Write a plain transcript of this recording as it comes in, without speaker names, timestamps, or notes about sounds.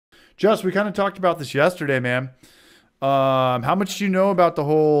Jess, we kind of talked about this yesterday, man. How much do you know about the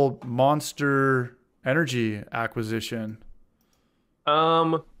whole Monster Energy acquisition?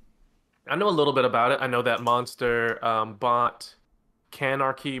 Um, I know a little bit about it. I know that Monster bought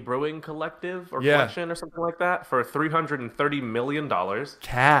Canarchy Brewing Collective or Yeah, Collection or something like that for $330 million.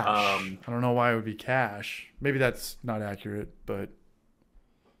 cash. Um, I don't know why it would be cash. Maybe that's not accurate, but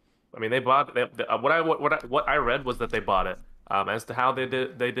I mean, they bought what I read was that they bought it. As to how they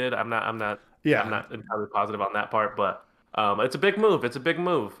did. I'm yeah, not entirely positive on that part, but it's a big move. It's a big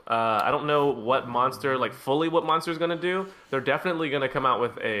move. I don't know what Monster like fully what Monster's going to do. They're definitely going to come out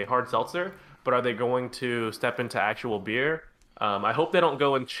with a hard seltzer, but are they going to step into actual beer? I hope they don't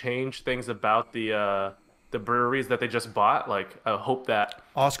go and change things about the breweries that they just bought. Like, I hope that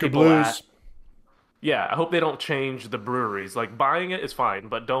Oscar people at Blues. yeah, I hope they don't change the breweries. Like buying it is fine,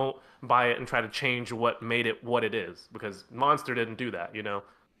 but don't buy it and try to change what made it what it is because Monster didn't do that, you know.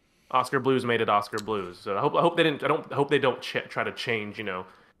 Oscar Blues made it Oscar Blues. So I hope they didn't I hope they don't try to change,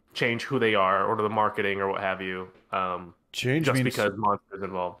 change who they are or the marketing or what have you. Change Just means because Monster's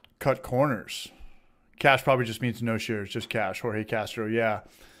involved. cut corners. Cash probably just means no shares, just cash. Jorge Castro, yeah.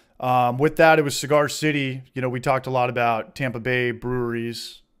 With that, it was Cigar City. You know, we talked a lot about Tampa Bay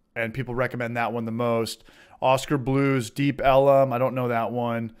breweries, and people recommend that one the most. Oscar Blues, Deep Ellum. I don't know that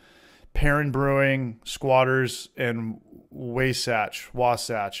one. Perrin Brewing, Squatters, and Wasatch.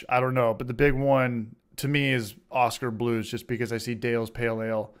 I don't know, but the big one to me is Oscar Blues, just because I see Dale's Pale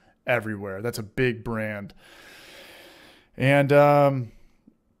Ale everywhere. That's a big brand, and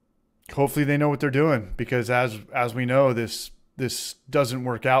hopefully they know what they're doing because as we know, this doesn't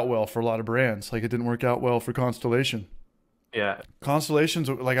work out well for a lot of brands. Like it didn't work out well for Constellation. Yeah. Constellation's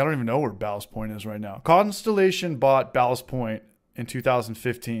like I don't even know where Ballast Point is right now. Constellation bought Ballast Point in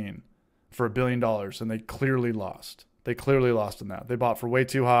 2015 for $1 billion, and they clearly lost. They clearly lost in that. They bought for way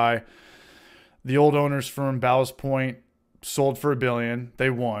too high. The old owners firm Ballast Point sold for $1 billion. They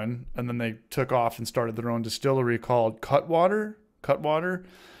won, and then they took off and started their own distillery called Cutwater,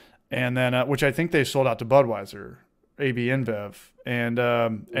 and then which I think they sold out to Budweiser, AB InBev, and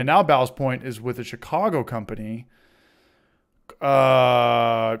now Ballast Point is with a Chicago company,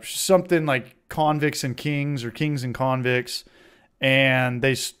 something like Convicts and Kings or Kings and Convicts, and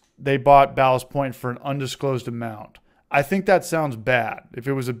they bought Ballast Point for an undisclosed amount. I think that sounds bad. If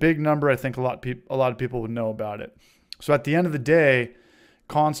it was a big number, I think a lot of people would know about it. So at the end of the day,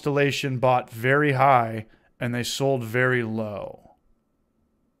 Constellation bought very high and they sold very low.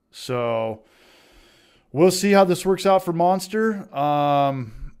 So we'll see how this works out for Monster.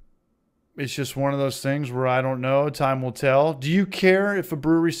 It's just one of those things where I don't know. Time will tell. Do you care if a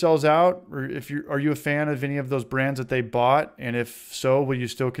brewery sells out, or are you a fan of any of those brands that they bought? And if so, will you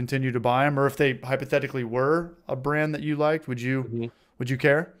still continue to buy them? Or if they hypothetically were a brand that you liked, Mhm. would you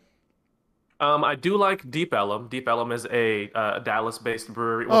care? I do like Deep Ellum. Deep Ellum is a Dallas-based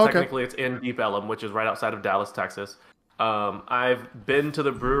brewery. Well, Oh, okay. technically, it's in Deep Ellum, which is right outside of Dallas, Texas. I've been to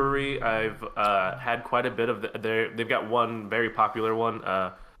the brewery. I've had quite a bit of they've got one very popular one,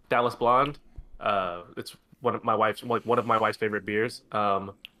 Dallas Blonde. It's one of my wife's favorite beers.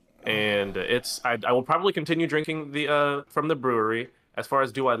 And I will probably continue drinking the from the brewery. As far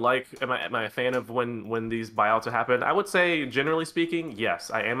as do I like am I a fan of when these buyouts happen? I would say generally speaking, yes,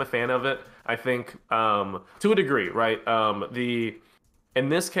 I am a fan of it. I think to a degree, right? The in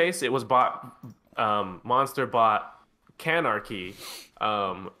this case it was bought Monster bought Canarchy,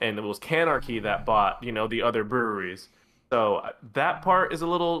 and it was Canarchy that bought, the other breweries. So that part is a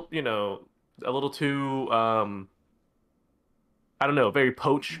little, a little too I don't know, very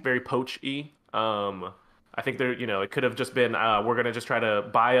poach-y. I think it could have just been we're gonna just try to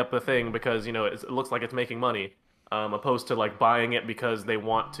buy up the thing because it looks like it's making money, opposed to like buying it because they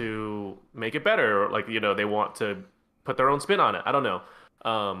want to make it better, or like they want to put their own spin on it. I don't know.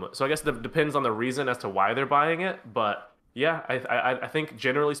 So I guess it depends on the reason as to why they're buying it, but yeah, I think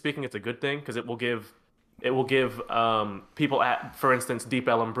generally speaking, it's a good thing because it will give people at, for instance, Deep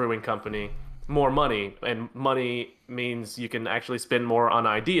Ellum Brewing Company more money, and money means you can actually spend more on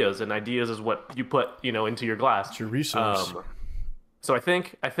ideas, and ideas is what you put, into your glass. It's your resource. Um, so I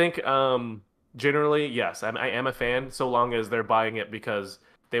think generally, yes, I am a fan so long as they're buying it because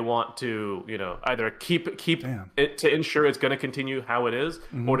they want to, either keep Damn. it to ensure it's going to continue how it is, or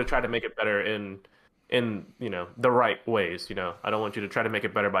Hmm. to try to make it better in the right ways. I don't want you to try to make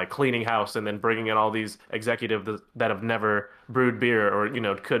it better by cleaning house and then bringing in all these executives that have never brewed beer, or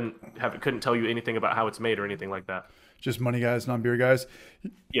couldn't tell you anything about how it's made or anything like that. Just money guys, non beer guys.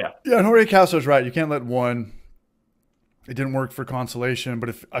 Yeah. Yeah, and Jorge Castro's right. You can't let one. It didn't work for Constellation, but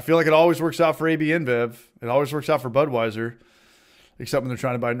if I feel like it always works out for AB InBev, it always works out for Budweiser. except when they're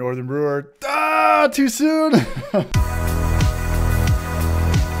trying to buy Northern Brewer. Ah, too soon.